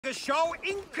Sviggers show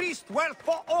increased wealth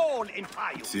for all in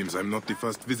Fire. Seems I'm not the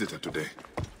first visitor today.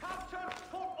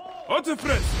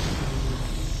 Otefres!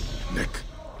 Nick,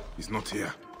 he's not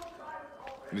here.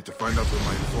 I need to find out where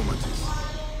my informant is.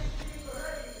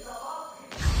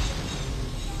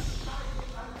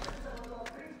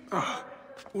 Ah,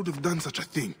 who would have done such a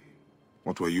thing?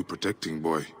 What were you protecting,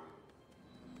 boy?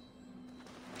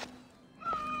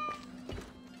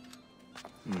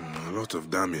 A lot of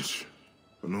damage,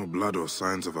 but no blood or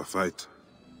signs of a fight.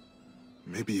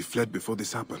 Maybe he fled before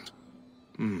this happened.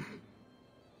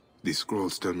 These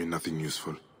scrolls tell me nothing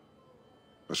useful.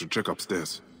 I should check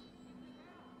upstairs.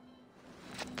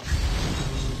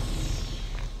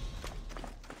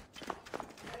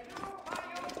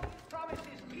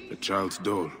 The child's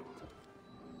doll.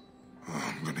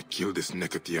 Oh, I'm gonna kill this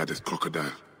naked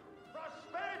crocodile.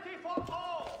 Prosperity for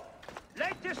all.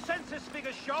 Latest census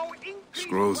figures show increased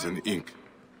Scrolls and ink.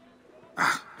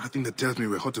 Ah, nothing that tells me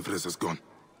where Hotefres has gone.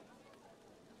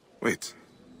 Wait,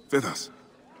 feathers.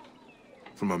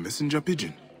 From a messenger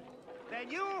pigeon. The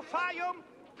new Fire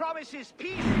promises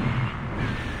peace.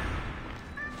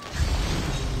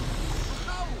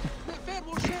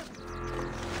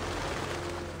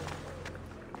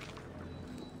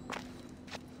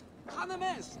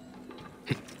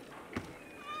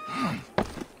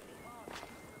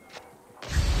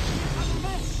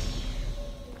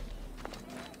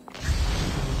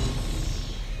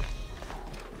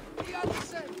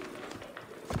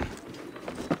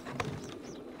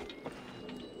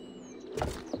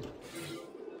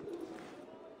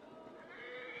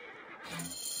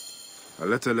 A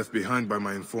letter left behind by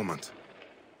my informant.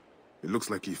 It looks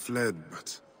like he fled,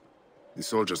 but the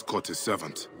soldiers caught his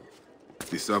servant.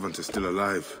 The servant is still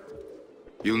alive.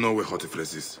 He'll know where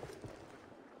Hotefres is.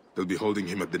 They'll be holding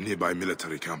him at the nearby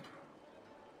military camp.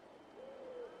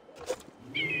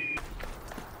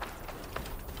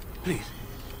 Please.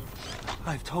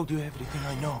 I've told you everything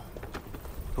I know.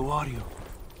 Who are you?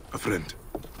 A friend.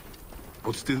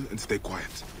 Hold still and stay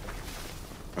quiet.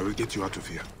 I will get you out of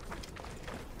here.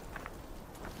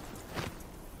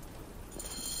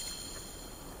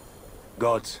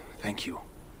 Gods, thank you.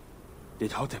 Did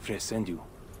Hotefres send you?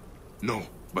 No,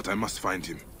 but I must find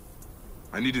him.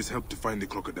 I need his help to find the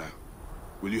crocodile.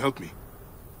 Will you help me?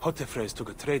 Hotefres took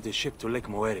a trader ship to Lake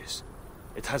Moeris.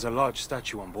 It has a large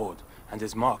statue on board, and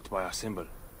is marked by a symbol.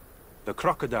 The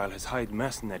crocodile has hired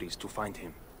mercenaries to find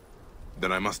him.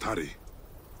 Then I must hurry.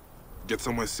 Get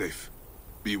somewhere safe.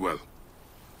 Be well.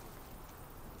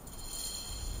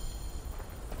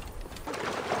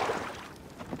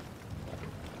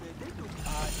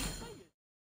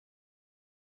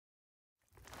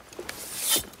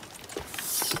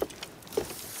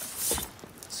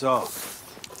 So,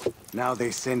 now they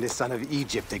send the son of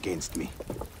Egypt against me.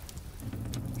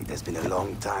 It has been a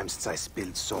long time since I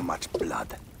spilled so much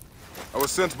blood. I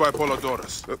was sent by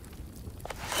Polydorus.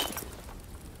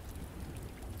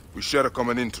 We share a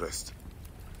common interest.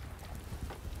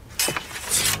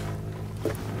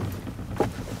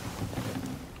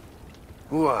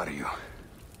 Who are you?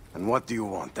 And what do you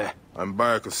want, eh? I'm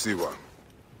Bayek of Siwa,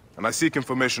 and I seek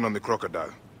information on the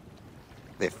crocodile.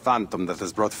 The phantom that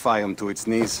has brought Fayum to its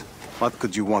knees. What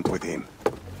could you want with him?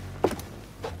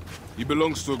 He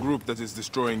belongs to a group that is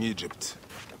destroying Egypt.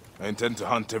 I intend to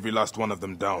hunt every last one of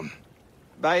them down.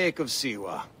 Bayek of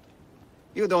Siwa.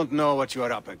 You don't know what you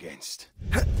are up against.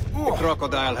 The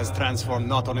crocodile has transformed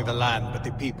not only the land, but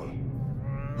the people.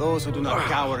 Those who do not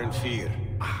cower in fear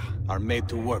are made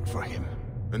to work for him.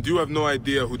 And you have no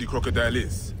idea who the crocodile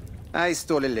is? I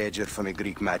stole a ledger from a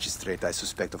Greek magistrate I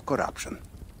suspect of corruption.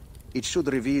 It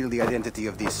should reveal the identity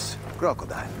of this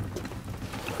crocodile.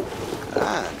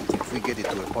 And if we get it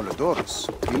to Apollodorus,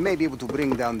 we may be able to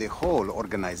bring down the whole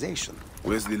organization.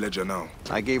 Where's the ledger now?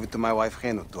 I gave it to my wife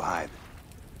Henut to hide.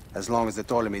 As long as the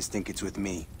Ptolemies think it's with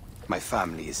me, my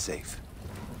family is safe.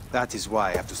 That is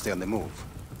why I have to stay on the move.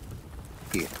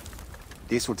 Here.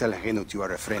 This will tell Henut you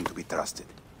are a friend to be trusted.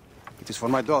 It is for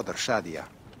my daughter, Shadia.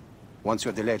 Once you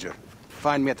have the ledger,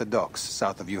 find me at the docks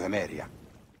south of Euhemeria.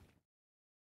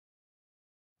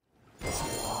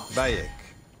 Bayek,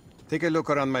 take a look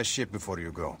around my ship before you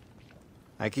go.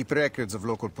 I keep records of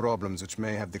local problems which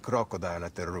may have the crocodile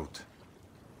at their root.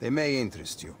 They may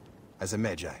interest you, as a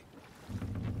Magi.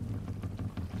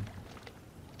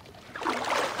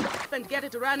 And get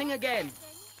it running again.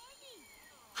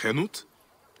 Henut?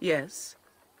 Yes.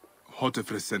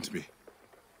 Hotefres sent me.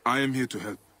 I am here to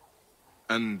help.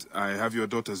 And I have your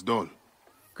daughter's doll.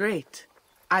 Great.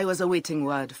 I was awaiting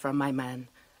word from my man.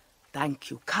 Thank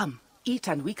you. Come, eat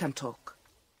and we can talk.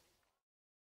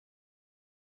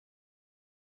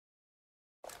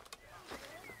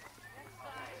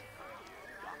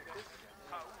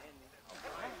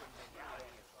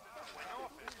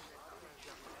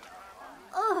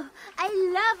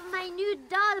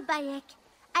 Bayek.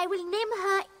 I will name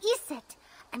her Iset,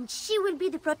 and she will be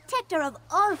the protector of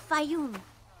all Fayum.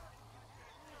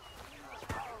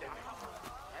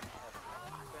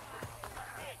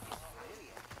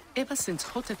 Ever since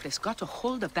Hotefres got a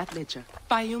hold of that ledger,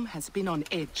 Fayum has been on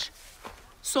edge.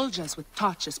 Soldiers with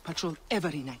torches patrol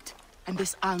every night, and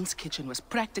this alms kitchen was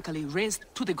practically razed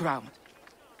to the ground.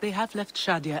 They have left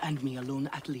Shadia and me alone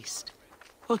at least.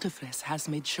 Hotefres has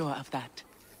made sure of that.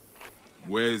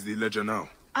 Where is the ledger now?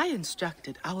 I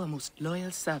instructed our most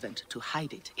loyal servant to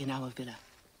hide it in our villa.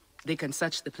 They can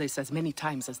search the place as many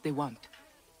times as they want.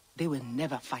 They will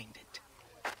never find it.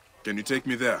 Can you take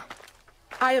me there?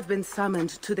 I have been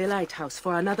summoned to the lighthouse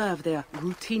for another of their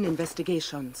routine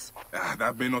investigations.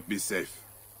 That may not be safe.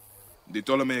 The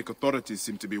Ptolemaic authorities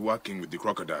seem to be working with the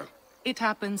crocodile. It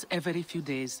happens every few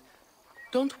days.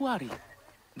 Don't worry.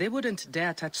 They wouldn't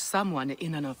dare touch someone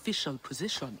in an official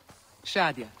position.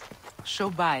 Shadia, show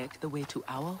Bayek the way to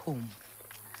our home.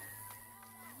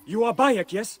 You are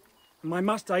Bayek, yes? My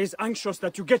master is anxious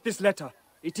that you get this letter.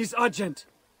 It is urgent.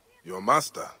 Your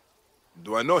master?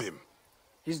 Do I know him?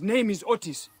 His name is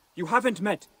Otis. You haven't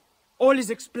met. All is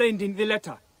explained in the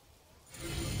letter.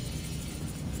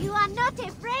 You are not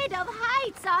afraid of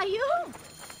heights, are you?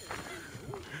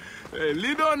 Hey,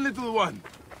 lead on, little one.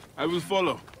 I will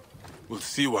follow. We'll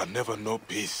see one never know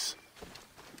peace.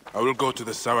 I will go to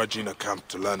the Sarajina camp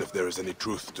to learn if there is any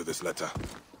truth to this letter.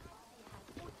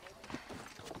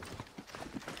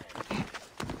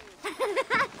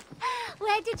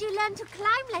 Where did you learn to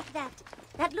climb like that?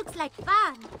 That looks like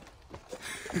fun.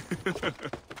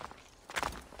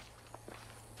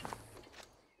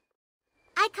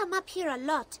 I come up here a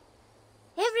lot.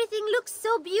 Everything looks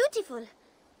so beautiful.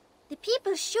 The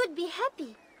people should be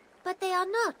happy, but they are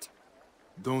not.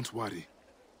 Don't worry.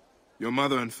 Your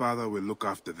mother and father will look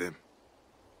after them.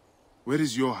 Where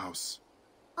is your house?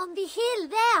 On the hill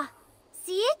there.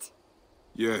 See it?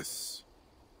 Yes.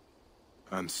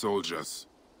 And soldiers.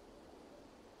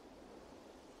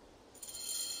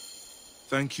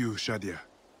 Thank you, Shadia.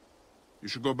 You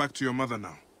should go back to your mother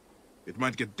now. It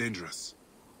might get dangerous.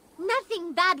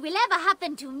 Nothing bad will ever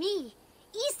happen to me.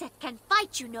 Iset can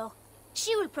fight, you know.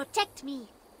 She will protect me.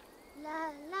 La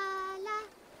la la,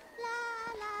 la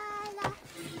la la,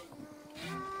 la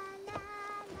la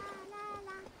la la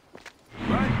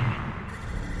la.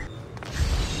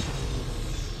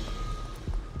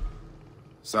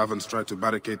 Servants tried to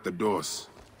barricade the doors.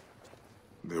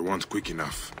 They weren't quick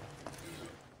enough.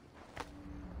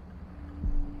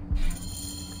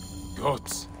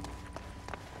 Gods.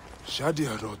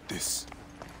 Shadia wrote this.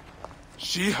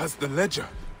 She has the ledger.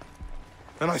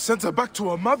 And I sent her back to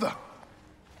her mother.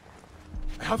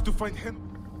 I have to find him.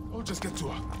 I'll just get to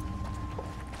her.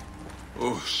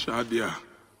 Oh, Shadia.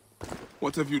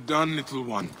 What have you done, little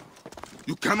one?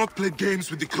 You cannot play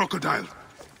games with the crocodile.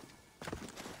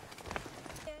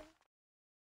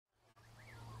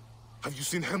 Have you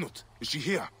seen Henut? Is she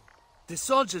here? The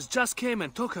soldiers just came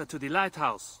and took her to the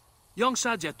lighthouse. Young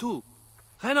Shadia too.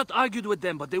 Henot argued with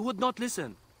them, but they would not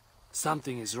listen.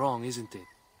 Something is wrong, isn't it?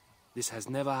 This has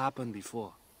never happened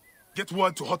before. Get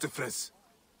word to Hotefres.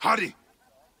 Hurry!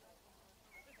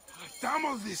 Damn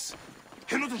all this!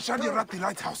 Henut and Shadia are at the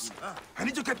lighthouse. I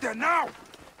need to get there now!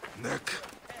 Neck!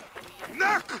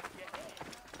 Neck!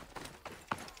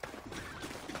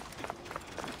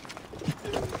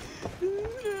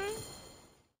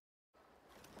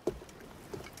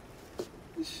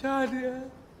 Shadia.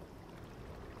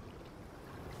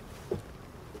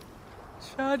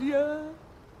 Shadia.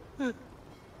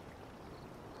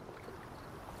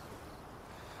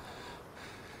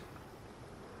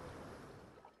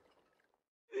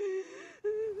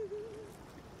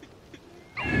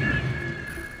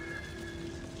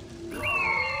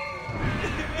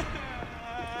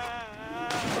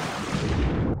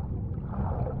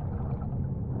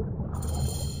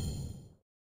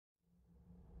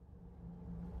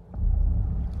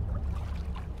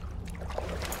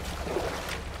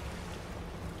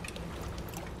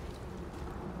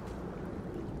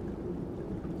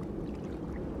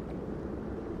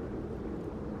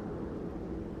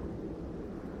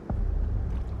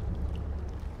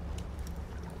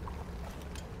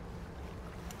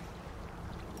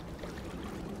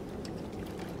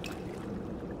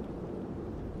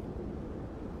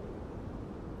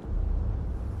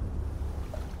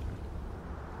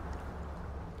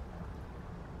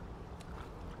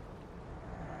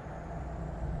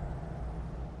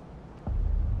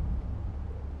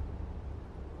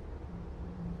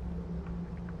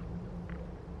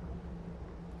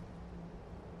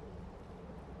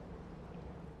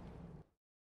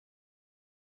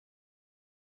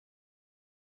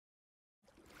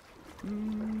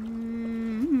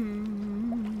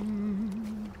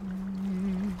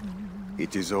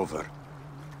 It is over.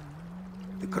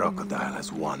 The crocodile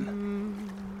has won.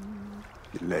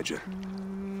 The ledger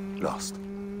lost.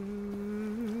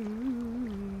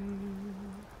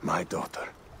 My daughter.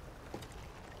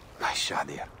 My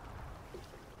Shadia.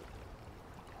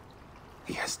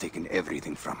 He has taken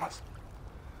everything from us.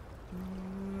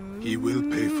 He will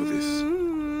pay for this.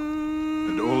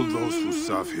 And all those who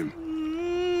serve him.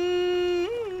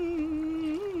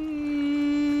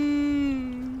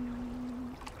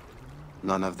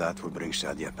 None of that will bring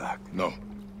Shadia back. No.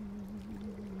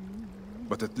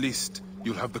 But at least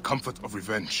you'll have the comfort of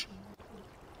revenge.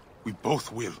 We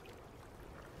both will.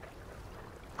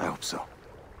 I hope so.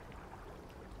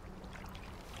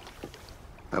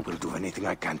 I will do anything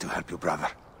I can to help you, brother.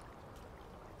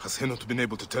 Has he not been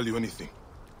able to tell you anything?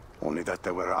 Only that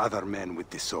there were other men with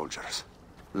the soldiers.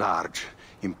 Large,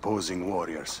 imposing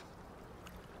warriors.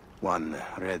 One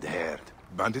red-haired.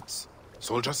 Bandits?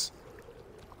 Soldiers?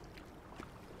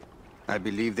 I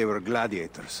believe they were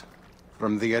gladiators.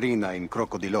 From the arena in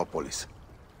Crocodilopolis.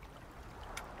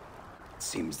 It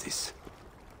seems this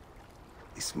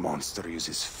monster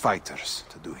uses fighters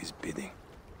to do his bidding.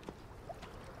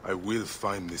 I will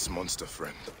find this monster,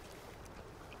 friend.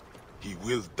 He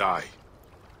will die.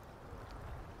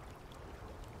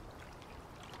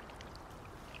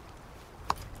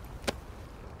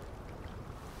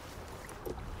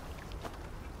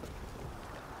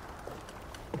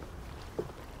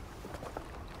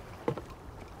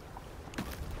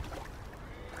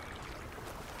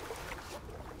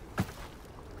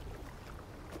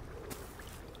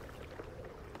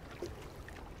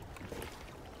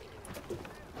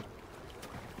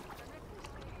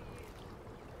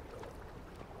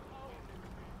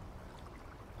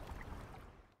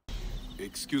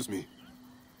 Excuse me.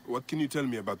 What can you tell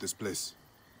me about this place?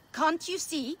 Can't you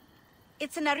see?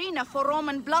 It's an arena for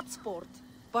Roman blood sport.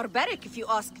 Barbaric, if you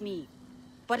ask me.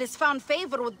 But it's found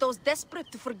favor with those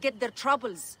desperate to forget their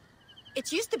troubles.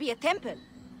 It used to be a temple.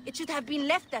 It should have been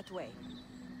left that way.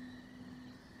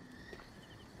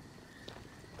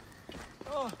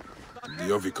 The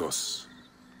Ovikos,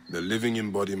 the living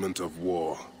embodiment of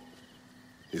war.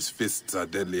 His fists are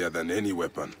deadlier than any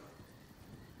weapon.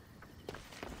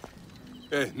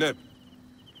 Hey, Neb.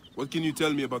 What can you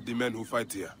tell me about the men who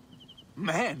fight here?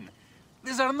 Men?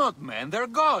 These are not men, they're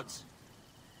gods.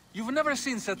 You've never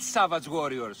seen such savage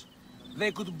warriors.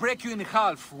 They could break you in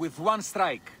half with one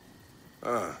strike.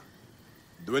 Ah.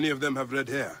 Do any of them have red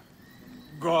hair?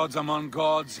 Gods among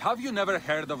gods, have you never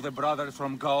heard of the brothers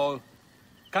from Gaul?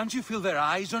 Can't you feel their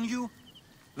eyes on you?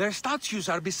 Their statues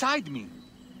are beside me.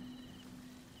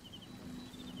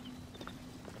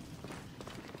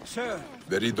 Sir.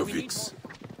 Veridovics,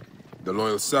 the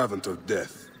loyal servant of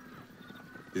death.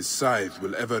 His scythe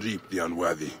will ever reap the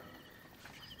unworthy.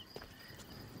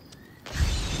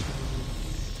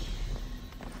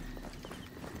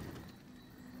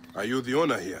 Are you the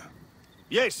owner here?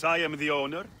 Yes, I am the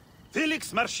owner.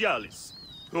 Felix Martialis.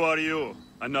 Who are you?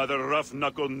 Another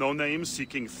rough-knuckle no-name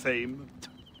seeking fame?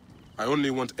 I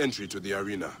only want entry to the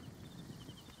arena.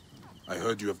 I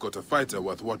heard you have got a fighter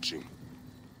worth watching.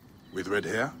 With red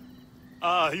hair?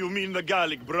 Ah, you mean the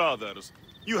Gallic brothers.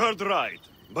 You heard right.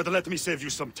 But let me save you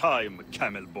some time,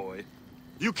 camel boy.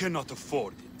 You cannot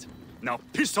afford it. Now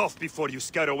piss off before you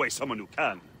scare away someone who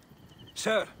can.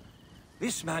 Sir,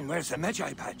 this man wears a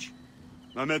Magi badge.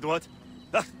 Ahmed, what?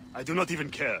 Ah, I do not even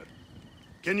care.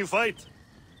 Can you fight?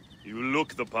 You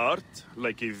look the part,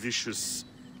 like a vicious,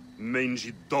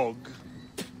 mangy dog.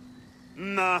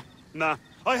 Nah.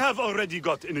 I have already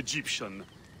got an Egyptian.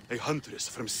 A huntress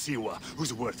from Siwa,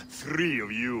 who's worth 3 of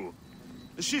you.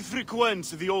 She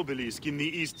frequents the obelisk in the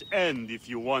East End if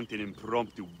you want an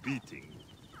impromptu beating.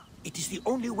 It is the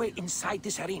only way inside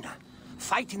this arena.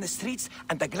 Fight in the streets,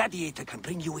 and the gladiator can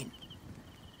bring you in.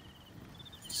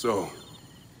 So,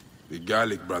 the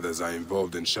Gallic brothers are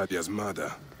involved in Shadia's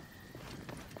murder.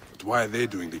 But why are they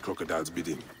doing the crocodile's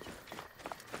bidding?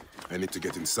 I need to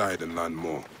get inside and learn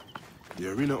more. The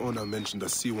arena owner mentioned a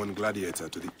C1 gladiator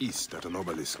to the east at an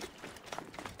obelisk.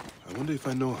 I wonder if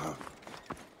I know her.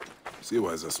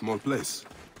 Siwa is a small place.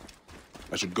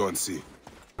 I should go and see.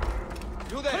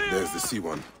 There's the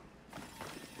C1.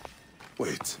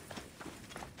 Wait.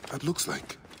 That looks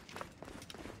like...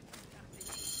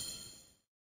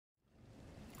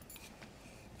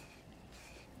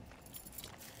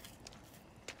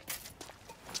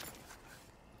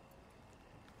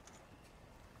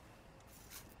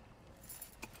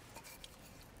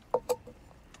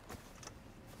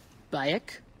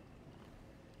 Bayek?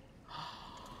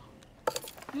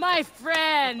 My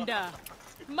friend!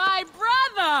 My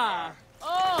brother!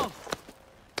 Oh!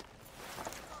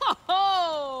 Ho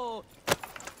ho!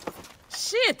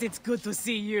 shit, it's good to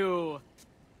see you.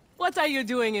 What are you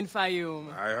doing in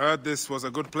Fayum? I heard this was a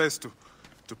good place to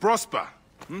prosper.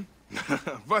 Hmm?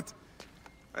 But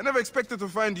I never expected to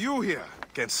find you here,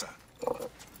 Kensa.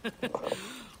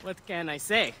 What can I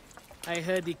say? I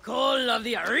heard the call of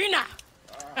the arena.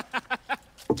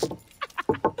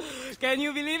 Can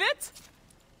you believe it?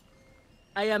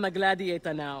 I am a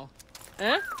gladiator now.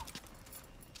 Huh?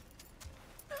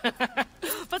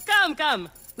 But come.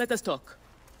 Let us talk.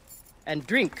 And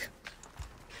drink.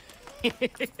 I'm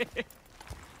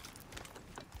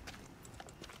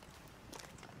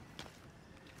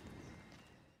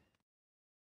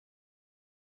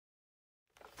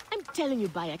telling you,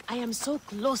 Bayek, I am so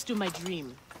close to my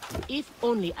dream. If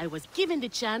only I was given the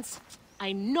chance,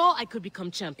 I know I could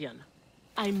become champion.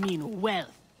 I mean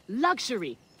wealth,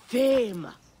 luxury, fame.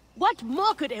 What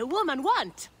more could a woman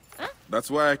want? Huh? That's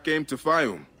why I came to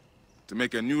Fayum. To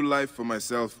make a new life for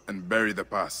myself and bury the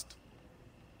past.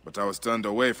 But I was turned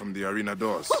away from the arena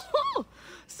doors.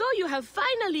 So you have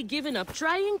finally given up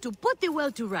trying to put the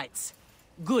world to rights.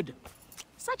 Good.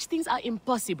 Such things are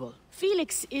impossible.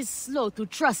 Felix is slow to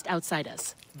trust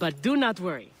outsiders. But do not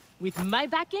worry. With my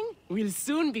backing, we'll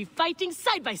soon be fighting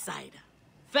side by side.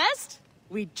 First,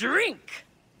 we drink.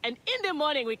 And in the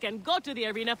morning, we can go to the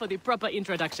arena for the proper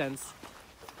introductions.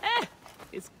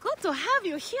 It's good to have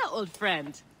you here, old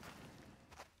friend.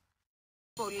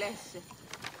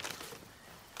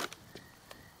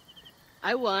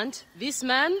 I want this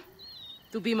man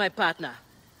to be my partner.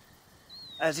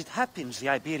 As it happens, the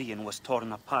Iberian was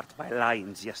torn apart by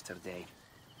lions yesterday.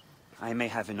 I may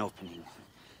have an opening.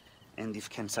 And if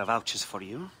Kensa vouches for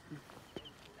you...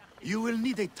 You will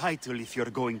need a title if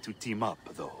you're going to team up,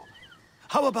 though.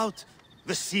 How about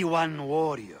the C1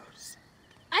 Warriors?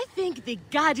 I think the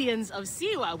Guardians of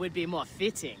Siwa would be more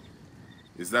fitting.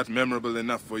 Is that memorable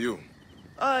enough for you?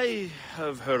 I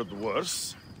have heard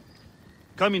worse.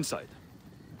 Come inside.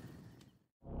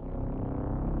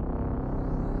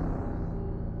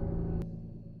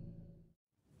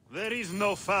 There is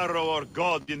no pharaoh or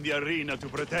god in the arena to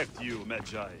protect you,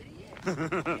 Magi.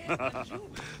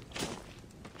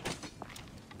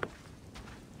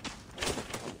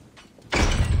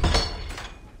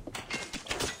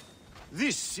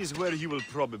 This is where you will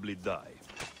probably die.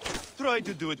 Try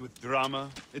to do it with drama.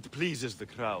 It pleases the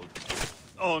crowd.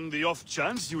 On the off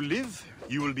chance you live,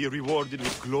 you will be rewarded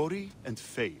with glory and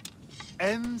fame.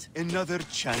 And another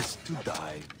chance to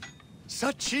die.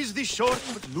 Such is the short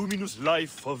but luminous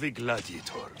life of a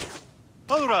gladiator.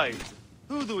 All right,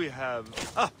 who do we have?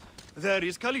 Ah, there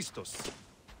is Callistos.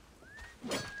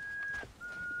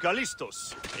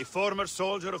 Callistos, a former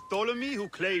soldier of Ptolemy who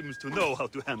claims to know how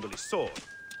to handle a sword.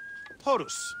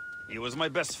 Horus, he was my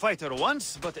best fighter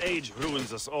once, but age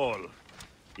ruins us all.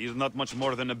 He's not much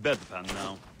more than a bedpan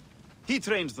now. He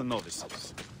trains the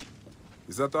novices.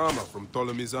 Is that armor from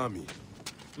Ptolemy's army?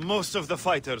 Most of the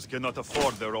fighters cannot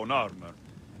afford their own armor.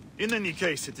 In any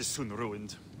case, it is soon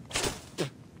ruined.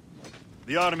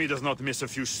 The army does not miss a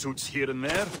few suits here and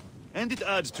there, and it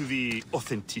adds to the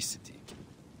authenticity.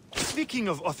 Speaking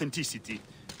of authenticity,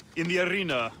 in the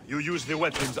arena, you use the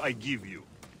weapons I give you.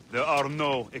 There are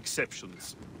no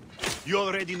exceptions. You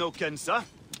already know Kensa,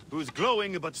 whose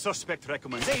glowing but suspect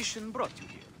recommendation brought you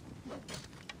here.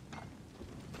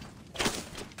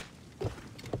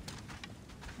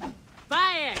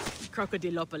 Bayek!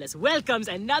 Crocodilopolis welcomes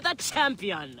another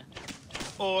champion!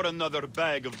 Or another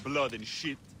bag of blood and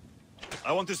shit.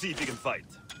 I want to see if he can fight.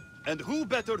 And who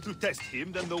better to test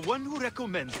him than the one who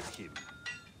recommended him?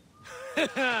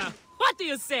 What do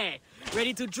you say?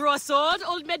 Ready to draw a sword,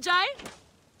 old Magi?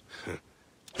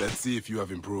 Let's see if you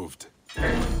have improved.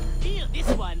 Feel this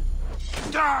one.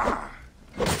 Ah!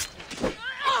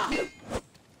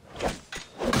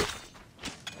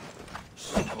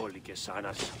 Holy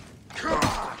Kesanas.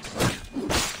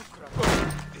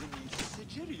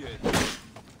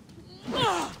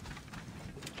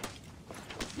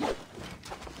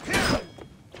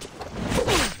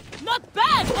 Not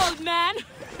bad, old man!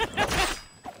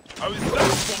 How is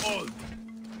that for old?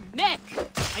 Nick,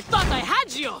 I thought I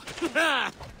had you!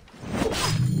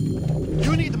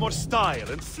 You need more style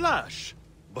and flash.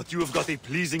 But you have got a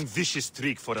pleasing vicious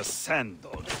streak for a sand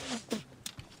dog.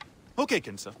 Okay,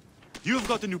 Kensa. You've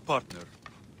got a new partner.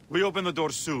 We open the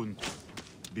door soon.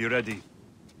 Be ready.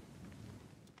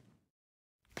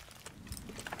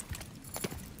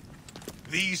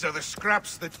 These are the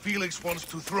scraps that Felix wants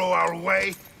to throw our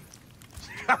way?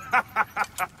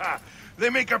 They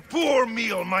make a poor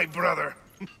meal, my brother.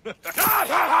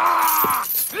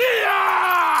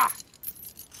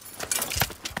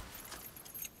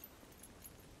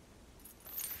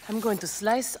 I'm going to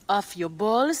slice off your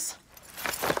balls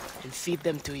and feed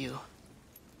them to you.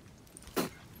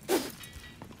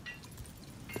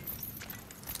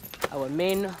 Our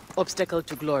main obstacle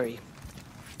to glory.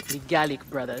 The Gallic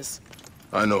brothers.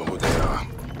 I know who they are.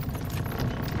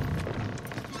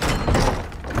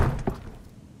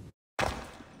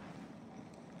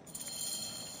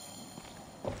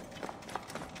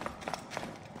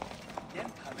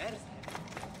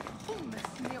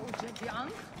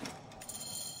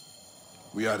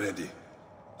 We are ready.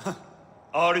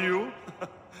 Are you?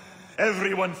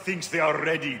 Everyone thinks they are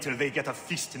ready till they get a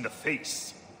fist in the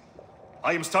face.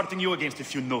 I am starting you against a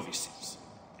few novices.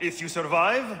 If you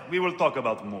survive, we will talk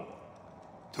about more.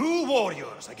 2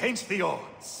 warriors against the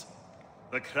odds.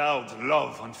 The crowd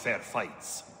love unfair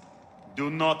fights. Do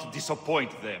not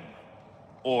disappoint them.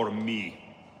 Or me.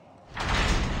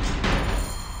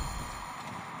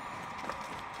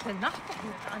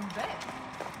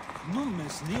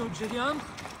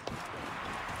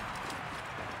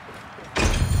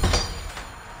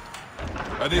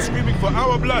 Are they screaming for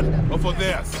our blood or for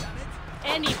theirs?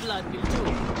 Any blood will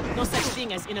do. No such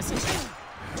thing as innocent blood.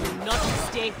 Do not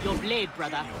mistake your blade,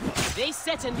 brother. They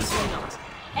certainly will not.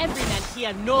 Every man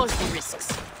here knows the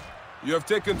risks. You have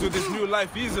taken to this new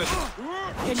life easily.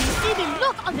 Can you see the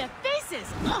look on their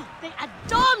faces? Oh, they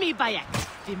adore me, Bayek.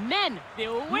 The men, the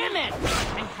women.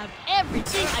 I have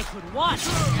everything I could want.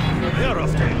 They're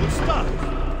off to a good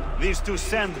start. These 2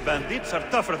 sand bandits are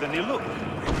tougher than they look.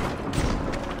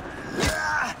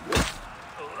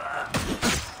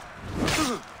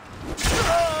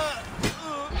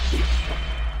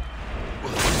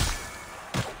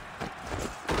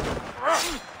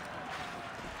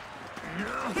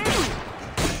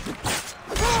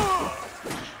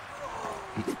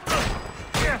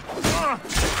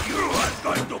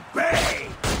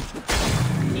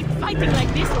 Fighting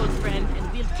like this, old friend,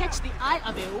 and we'll catch the eye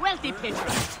of a wealthy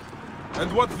patron.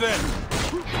 And what then?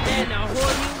 Then a whole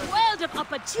new world of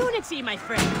opportunity, my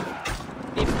friend.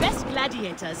 The best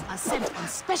gladiators are sent on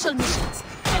special missions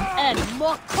and earn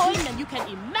more coin than you can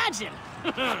imagine.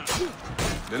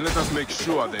 Then let us make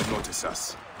sure they notice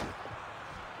us.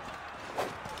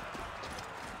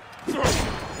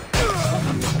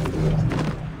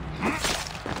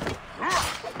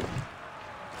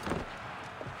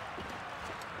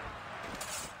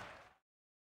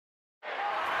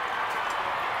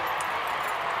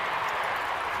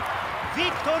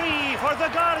 Victory for the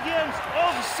Guardians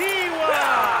of Siwa!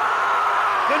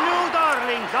 The new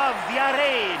darlings of the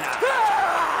arena!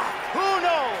 Who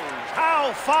knows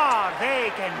how far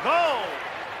they can go?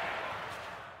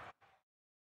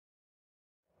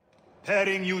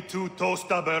 Pairing you 2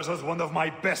 toe-stabbers was one of my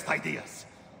best ideas.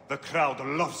 The crowd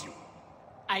loves you.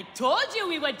 I told you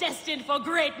we were destined for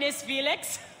greatness,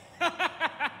 Felix.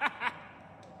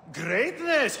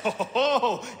 Greatness?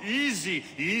 Oh, easy,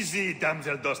 easy,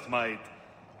 damsel Dustmite.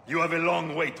 You have a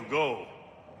long way to go.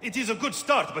 It is a good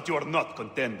start, but you are not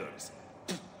contenders.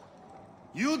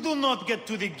 You do not get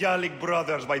to the Gallic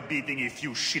brothers by beating a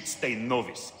few shit-stained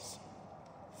novices.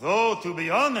 Though, to be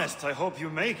honest, I hope you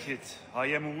make it. I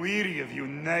am weary of you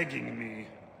nagging me.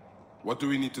 What do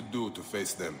we need to do to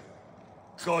face them?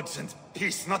 Gods and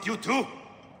peace, not you too.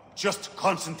 Just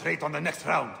concentrate on the next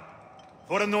round.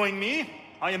 For annoying me,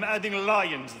 I am adding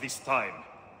lions this time.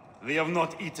 They have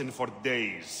not eaten for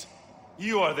days.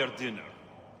 You are their dinner.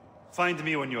 Find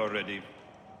me when you are ready.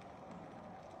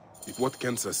 If what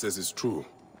Kensa says is true,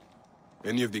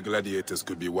 any of the gladiators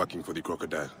could be working for the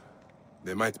crocodile.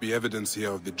 There might be evidence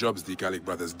here of the jobs the Gallic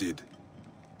brothers did.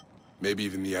 Maybe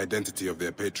even the identity of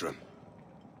their patron.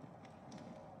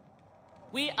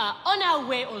 We are on our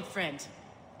way, old friend.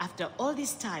 After all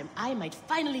this time, I might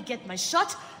finally get my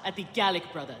shot at the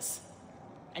Gallic brothers.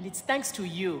 And it's thanks to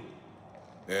you.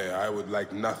 Yeah, I would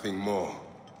like nothing more.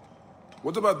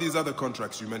 What about these other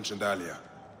contracts you mentioned earlier?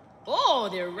 Oh,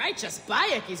 the righteous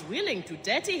Bayek is willing to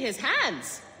dirty his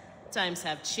hands. Times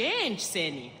have changed,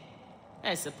 Seni.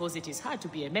 I suppose it is hard to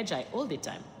be a Magi all the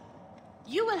time.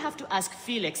 You will have to ask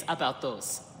Felix about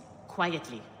those.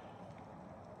 Quietly.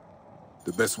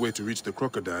 The best way to reach the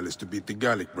crocodile is to beat the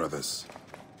Gallic brothers.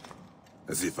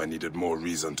 As if I needed more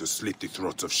reason to slit the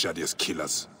throats of Shadia's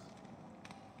killers.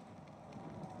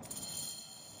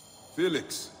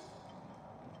 Felix.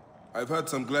 I've heard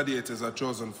some gladiators are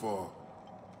chosen for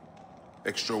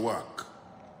extra work.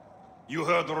 You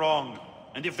heard wrong.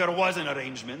 And if there was an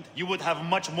arrangement, you would have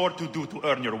much more to do to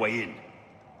earn your way in.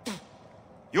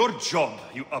 Your job,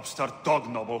 you upstart dog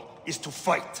noble, is to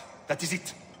fight. That is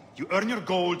it. You earn your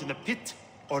gold in the pit,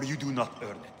 or you do not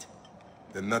earn it.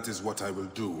 Then that is what I will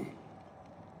do.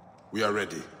 We are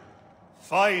ready.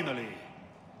 Finally.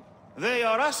 They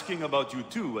are asking about you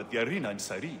too at the arena in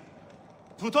Sari.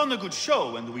 Put on a good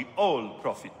show and we all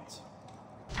profit.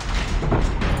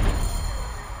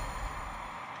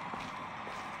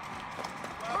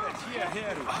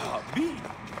 Me?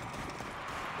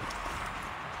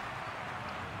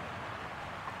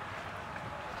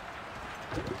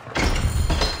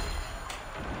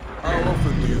 How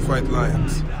often do you fight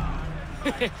lions?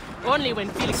 Only when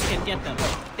Felix can get them.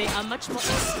 They are much more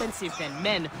expensive than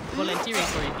men volunteering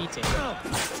for a beating.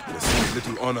 There seems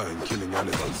little honor in killing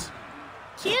animals.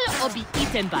 Kill or be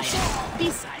eaten by it.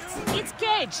 Besides, it's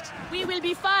caged. We will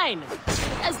be fine.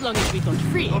 As long as we don't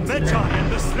free it. The Becha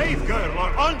and the slave girl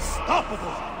are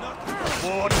unstoppable.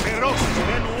 More ferocious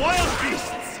than wild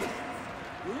beasts.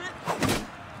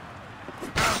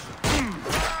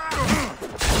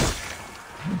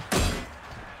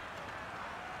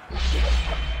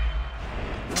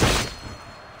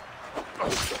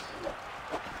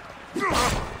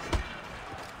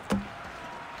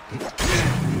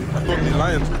 I thought the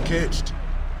lions were caged.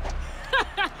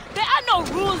 There are no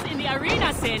rules in the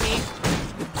arena, Seni.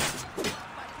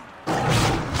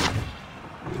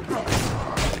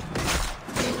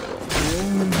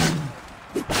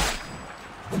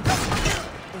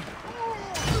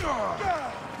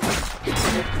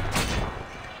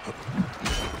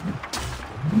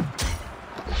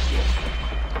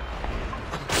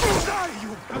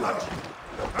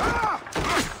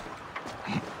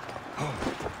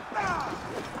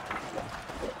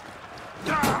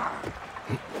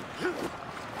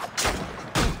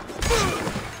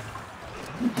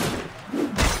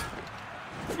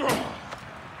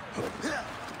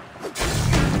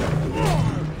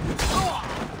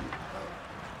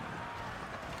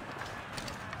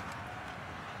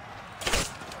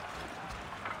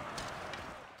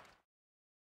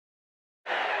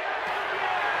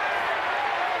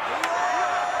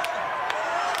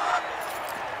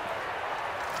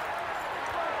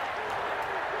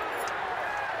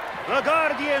 The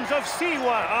Guardians of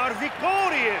Siwa are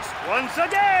victorious once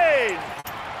again!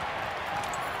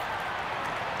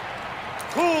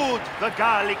 Could the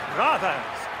Gallic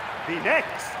brothers be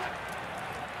next?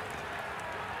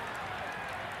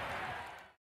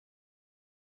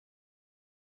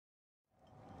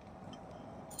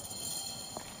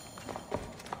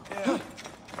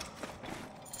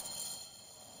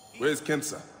 Where's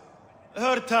Kensa?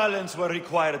 Her talents were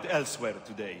required elsewhere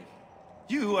today.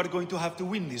 You are going to have to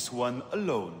win this one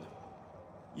alone.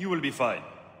 You will be fine.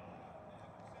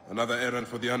 Another errand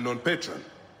for the unknown patron.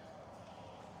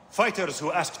 Fighters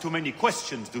who ask too many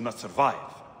questions do not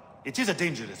survive. It is a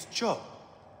dangerous job.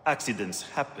 Accidents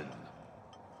happen.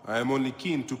 I am only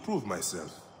keen to prove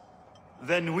myself.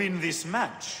 Then win this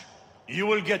match. You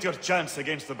will get your chance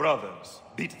against the brothers.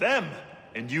 Beat them,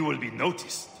 and you will be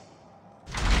noticed.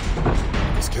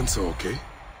 Is Kensa okay?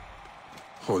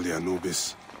 Holy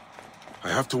Anubis. I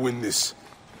have to win this.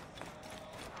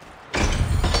 We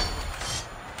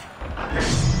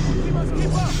must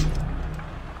keep up!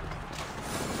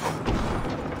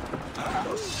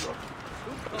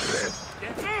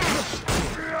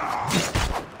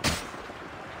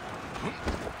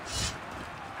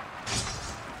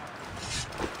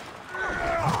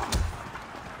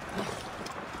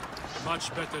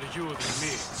 Much better you than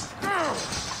me.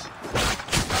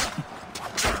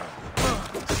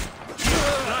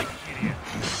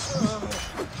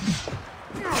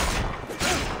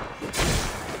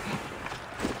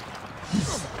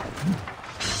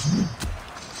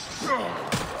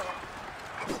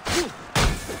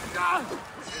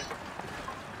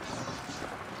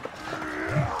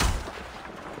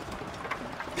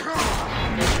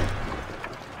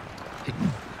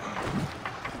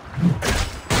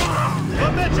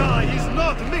 Is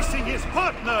not missing his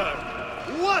partner!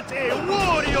 What a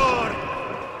warrior!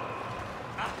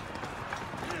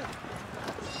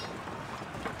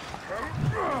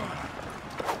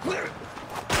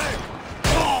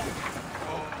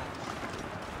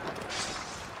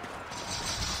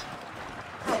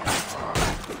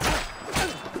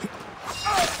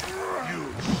 You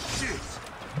shit!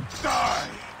 Die!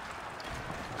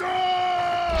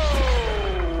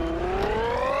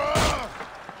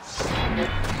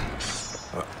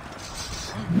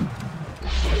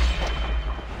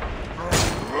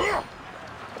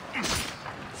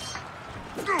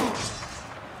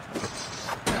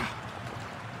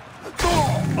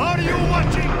 Are you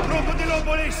watching,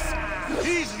 Crocodilopolis?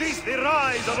 Is this the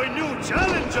rise of a new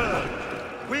challenger?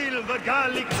 Will the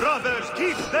Gallic brothers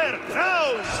keep their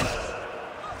crown?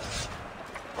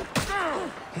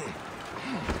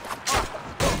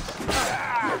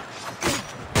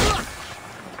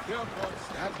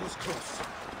 That was close.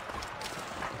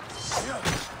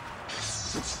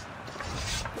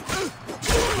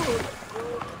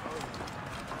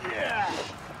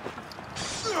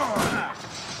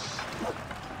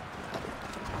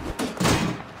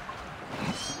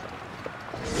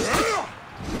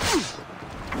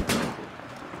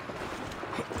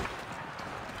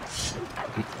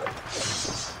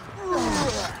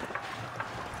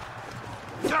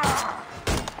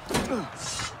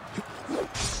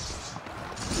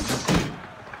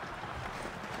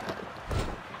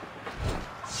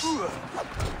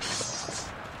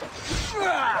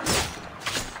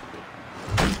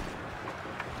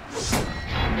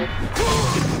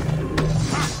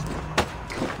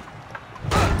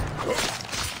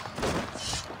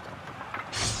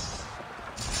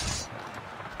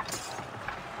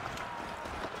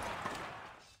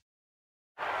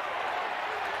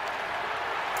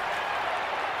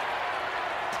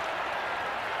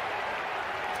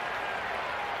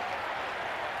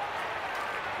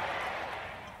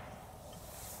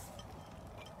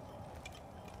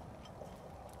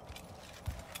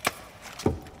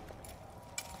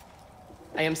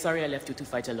 I am sorry I left you to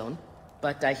fight alone,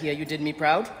 but I hear you did me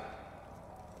proud.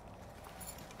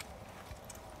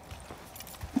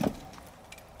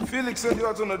 Felix sent you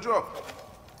out on a job.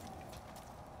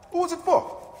 Who was it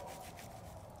for?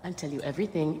 I'll tell you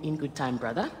everything in good time,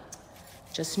 brother.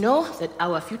 Just know that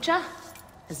our future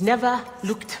has never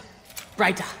looked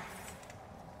brighter.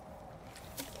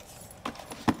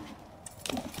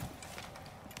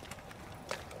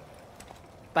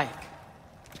 Bayek.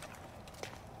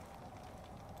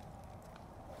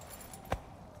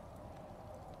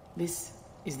 This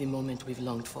is the moment we've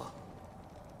longed for.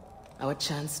 Our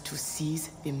chance to seize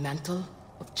the mantle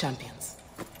of champions.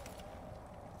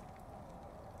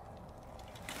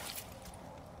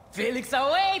 Felix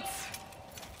awaits!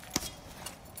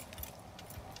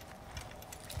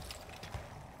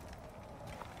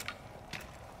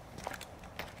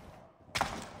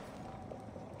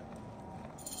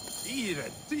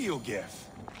 Ire Diogef.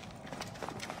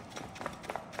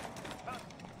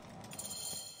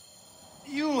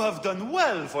 You have done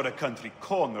well for a country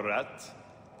Conrad.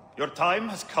 Your time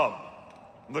has come.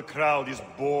 The crowd is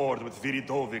bored with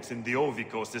Viridovics and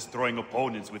Diovikos destroying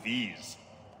opponents with ease.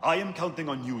 I am counting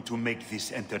on you to make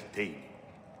this entertaining.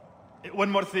 One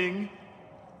more thing.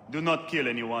 Do not kill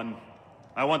anyone.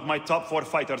 I want my top 4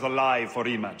 fighters alive for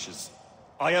rematches.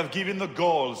 I have given the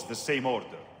Gauls the same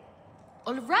order.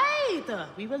 All right,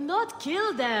 we will not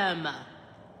kill them.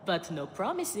 But no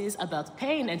promises about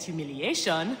pain and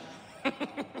humiliation.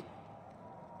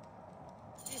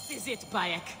 This is it,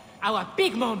 Bayek. Our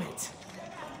big moment.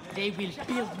 They will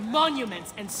build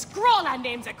monuments and scroll our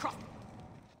names across.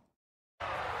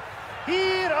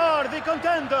 Here are the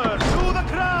contenders to the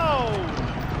crown!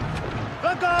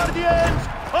 The Guardians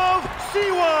of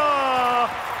Siwa!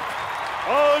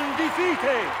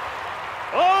 Undefeated!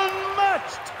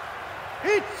 Unmatched!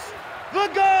 It's the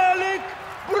Gallic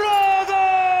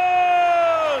Brothers!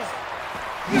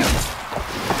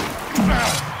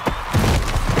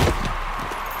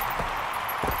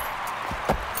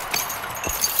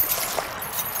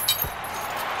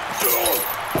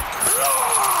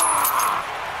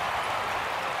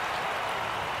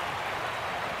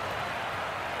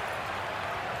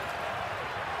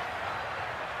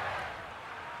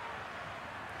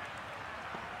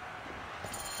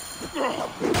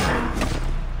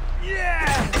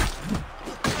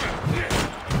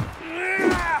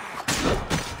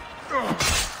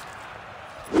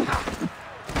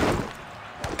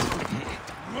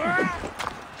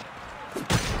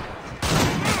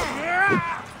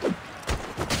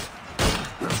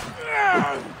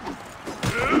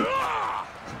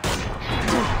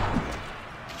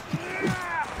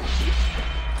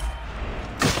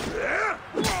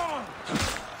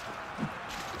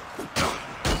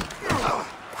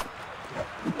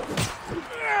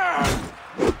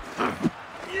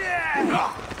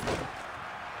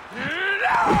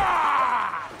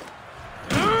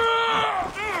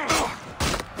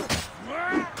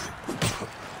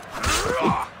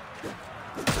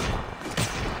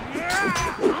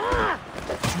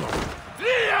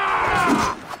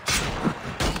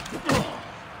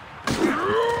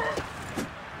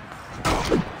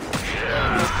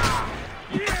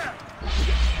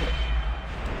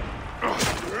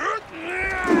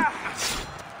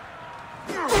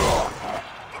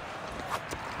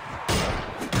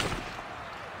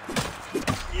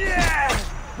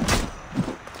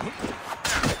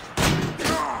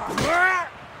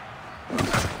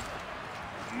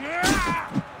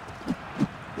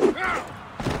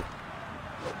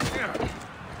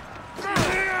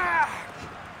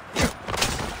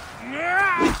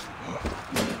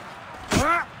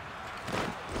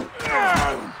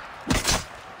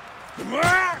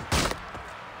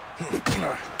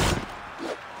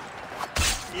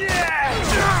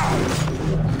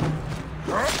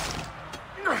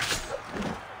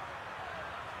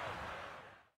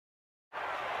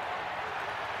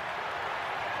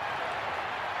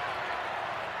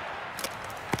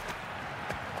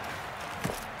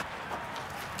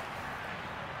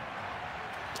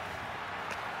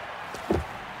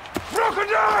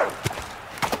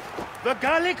 The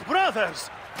Gallic brothers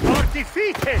are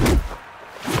defeated!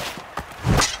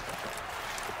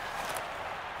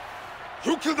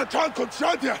 You killed a child called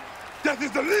Shadia! That is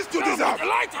the least you deserve! The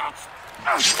lighthouse!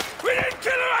 We didn't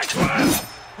kill her, I swear!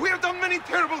 We have done many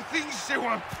terrible things,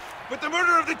 Sewan, but the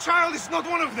murder of the child is not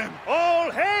one of them.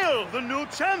 All hail the new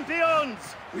champions!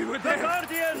 We were the there.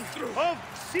 guardians of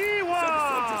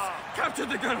Siwa!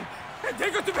 Captured the girl and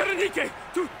take her to Berenice,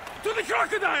 to the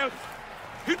crocodile!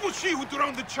 It was she who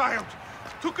drowned the child,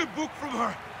 took a book from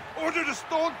her, ordered a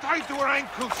stone tied to her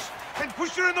ankles, and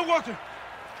pushed her in the water.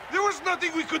 There was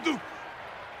nothing we could do.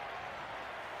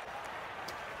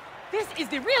 This is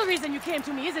the real reason you came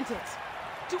to me, isn't it?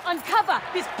 To uncover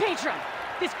this patron,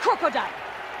 this crocodile.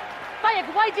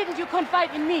 Bayek, why didn't you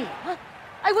confide in me? Huh?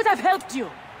 I would have helped you.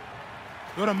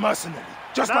 You're a mercenary,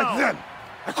 just Now, like them.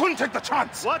 I couldn't take the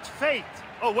chance. What fate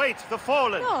awaits the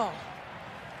fallen? No.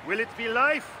 Will it be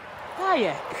life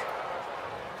Bayek,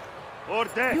 or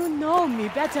death? you know me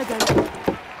better than...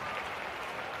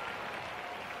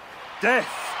 Death!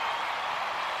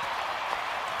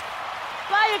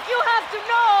 Bayek, you have to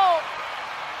know!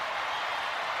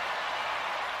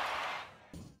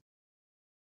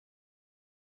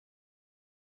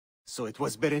 So it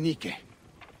was Berenice.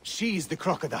 She is the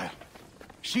crocodile.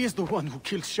 She is the one who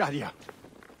killed Shadia.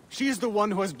 She is the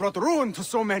one who has brought ruin to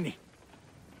so many.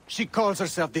 She calls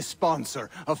herself the sponsor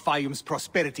of Fayum's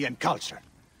prosperity and culture.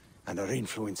 And her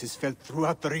influence is felt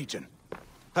throughout the region.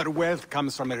 Her wealth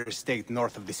comes from her estate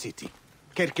north of the city.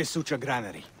 Kerkesucha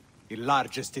Granary, the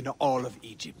largest in all of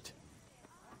Egypt.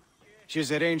 She has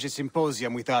arranged a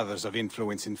symposium with others of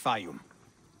influence in Fayum.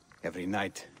 Every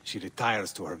night, she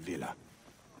retires to her villa,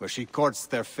 where she courts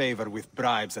their favor with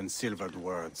bribes and silvered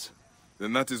words.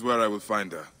 Then that is where I will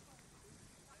find her.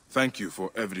 Thank you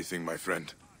for everything, my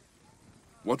friend.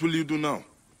 What will you do now?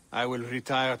 I will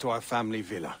retire to our family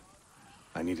villa.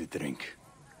 I need a drink.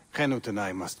 Henut and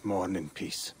I must mourn in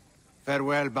peace.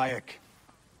 Farewell, Bayek.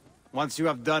 Once you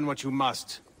have done what you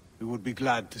must, we would be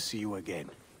glad to see you again.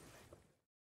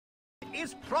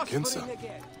 Is prospering Kinsa.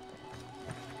 again.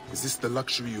 Is this the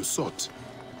luxury you sought?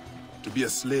 To be a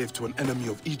slave to an enemy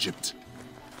of Egypt?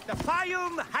 The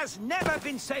Fayum has never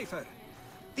been safer.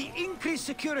 The increased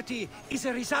security is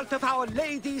a result of Our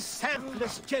Lady's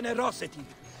selfless generosity.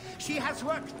 She has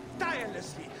worked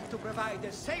tirelessly to provide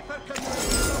a safer community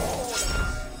for all of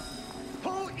us.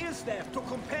 Who is there to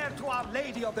compare to Our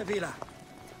Lady of the Villa?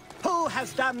 Who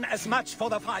has done as much for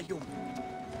the Fayum?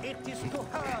 It is to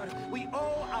her we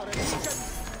owe our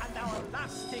allegiance and our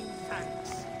lasting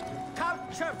thanks.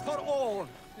 Culture for all.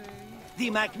 The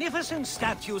magnificent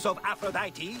statues of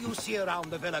Aphrodite you see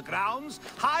around the villa grounds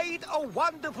hide a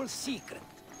wonderful secret.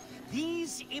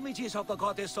 These images of the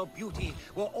goddess of beauty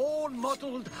were all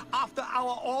modeled after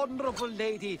our honorable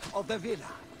lady of the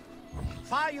villa.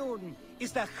 Fayum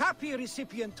is the happy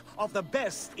recipient of the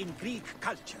best in Greek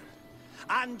culture.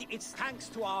 And it's thanks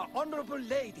to our honorable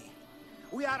lady.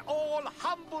 We are all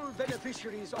humble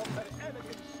beneficiaries of her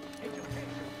elegance,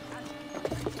 education,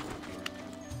 and...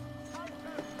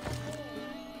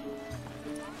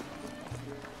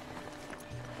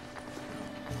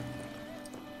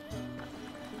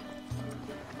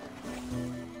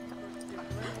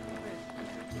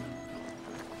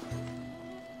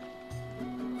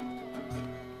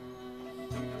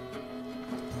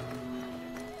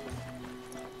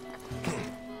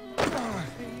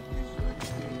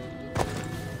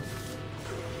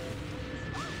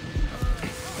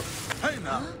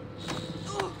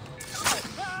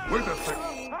 Wait a sec.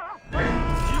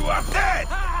 You are dead!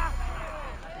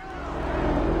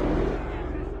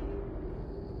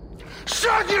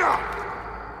 Shadia!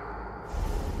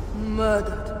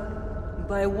 Murdered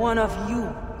by one of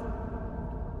you.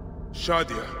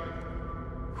 Shadia.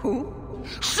 Who?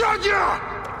 Shadia!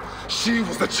 She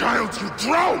was the child you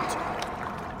drowned!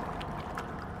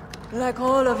 Like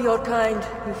all of your kind,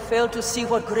 you fail to see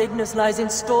what greatness lies in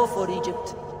store for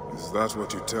Egypt. Is that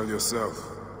what you tell yourself?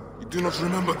 You do not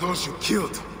remember those you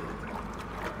killed.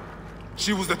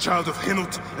 She was the child of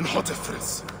Henut and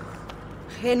Hotefres.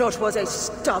 Henot was a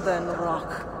stubborn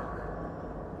rock.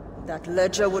 That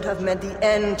ledger would have meant the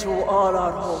end to all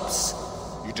our hopes.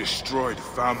 You destroyed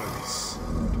families.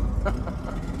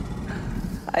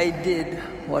 I did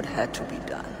what had to be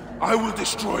done. I will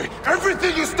destroy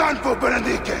everything you stand for,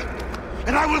 Berenice!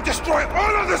 And I will destroy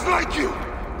all others like you!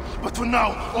 But for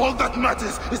now, all that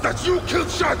matters is that you killed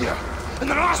Shadia! And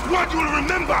the last word you will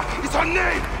remember is her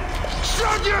name!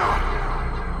 Shadia!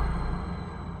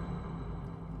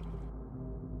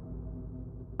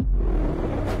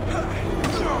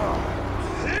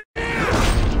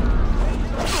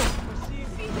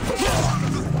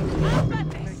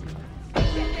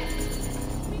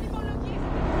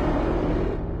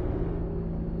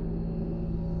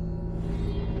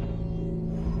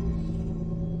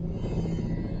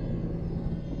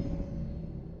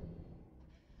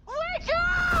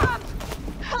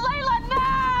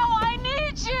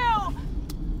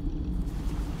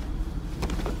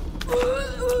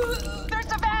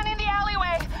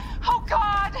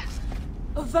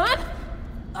 Van?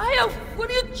 Aya, what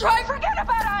are you trying? Forget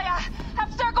about Aya!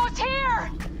 Abstergo's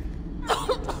here!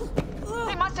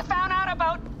 They must have found out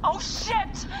about... Oh,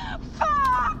 shit!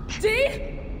 Fuck!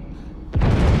 Dee?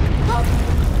 Oh.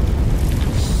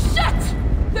 Shit!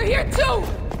 They're here too!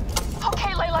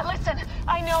 Okay, Layla, listen.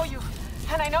 I know you.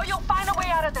 And I know you'll find a way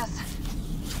out of this.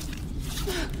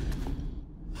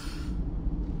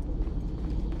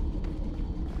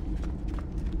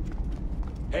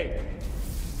 هي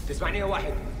تسمعني يا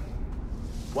واحد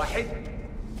واحد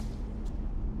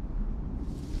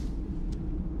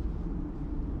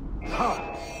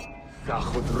ها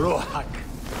تاخذ روحك.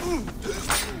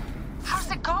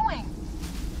 How's it going?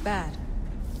 Bad.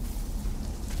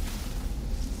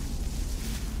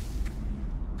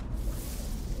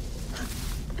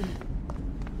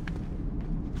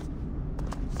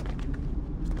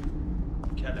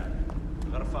 كذا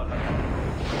غرفة غرفة.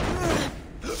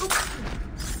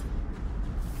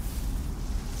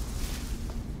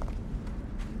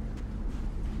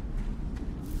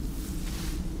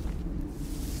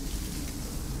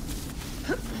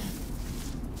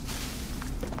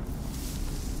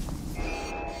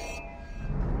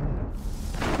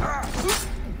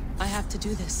 I have to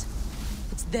do this.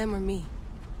 It's them or me.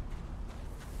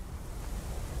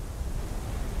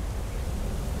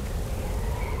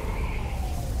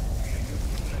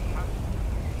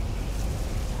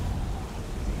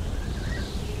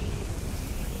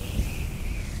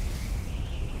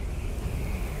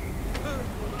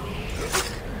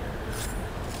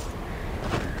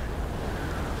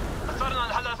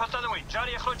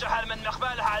 جاري يخرج حال من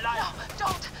مقبالها عليا. No,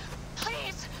 don't!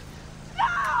 Please!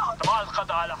 No! تبغى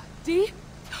القضاء على Dee?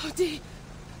 Oh, Dee.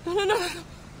 No, no, no, no, no.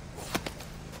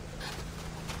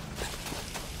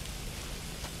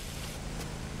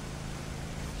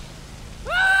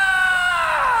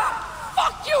 Ah!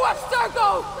 Fuck you, Abstergo!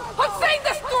 I'm saying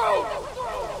this through!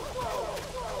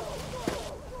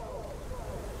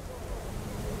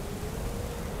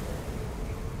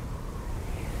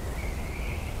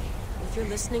 If you're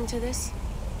listening to this,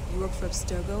 you work for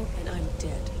Abstergo, and I'm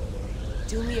dead.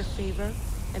 Do me a favor,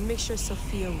 and make sure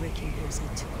Sophia Ricking hears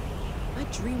it. My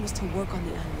dream was to work on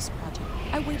the Animus project.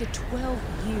 I waited 12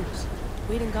 years.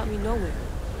 Waiting got me nowhere.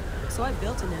 So I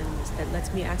built an Animus that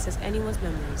lets me access anyone's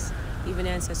memories, even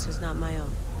ancestors not my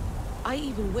own. I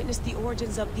even witnessed the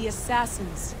origins of the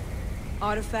Assassins.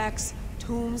 Artifacts,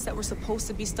 tombs that were supposed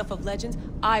to be stuff of legends,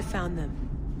 I found them.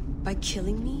 By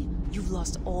killing me, you've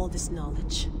lost all this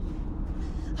knowledge.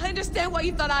 I understand why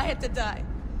you thought I had to die.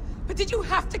 But did you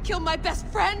have to kill my best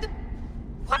friend?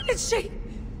 Why did she?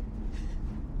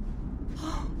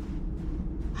 Oh,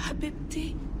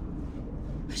 Habibti.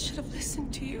 I should have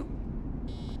listened to you.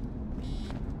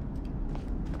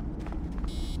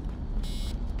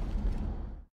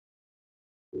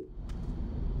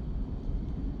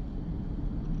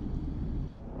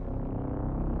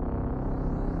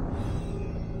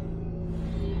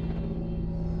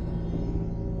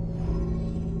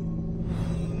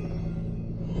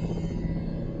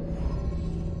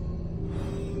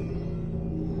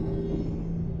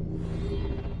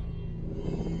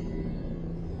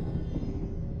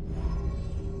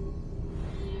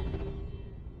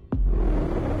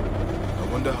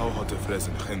 I wonder how Hotefres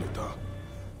and Henut are.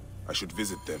 I should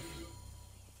visit them.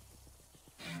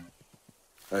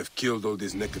 I've killed all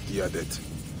these naked Diadet.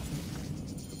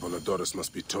 Apollodorus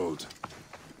must be told.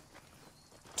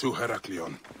 To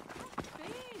Heraklion.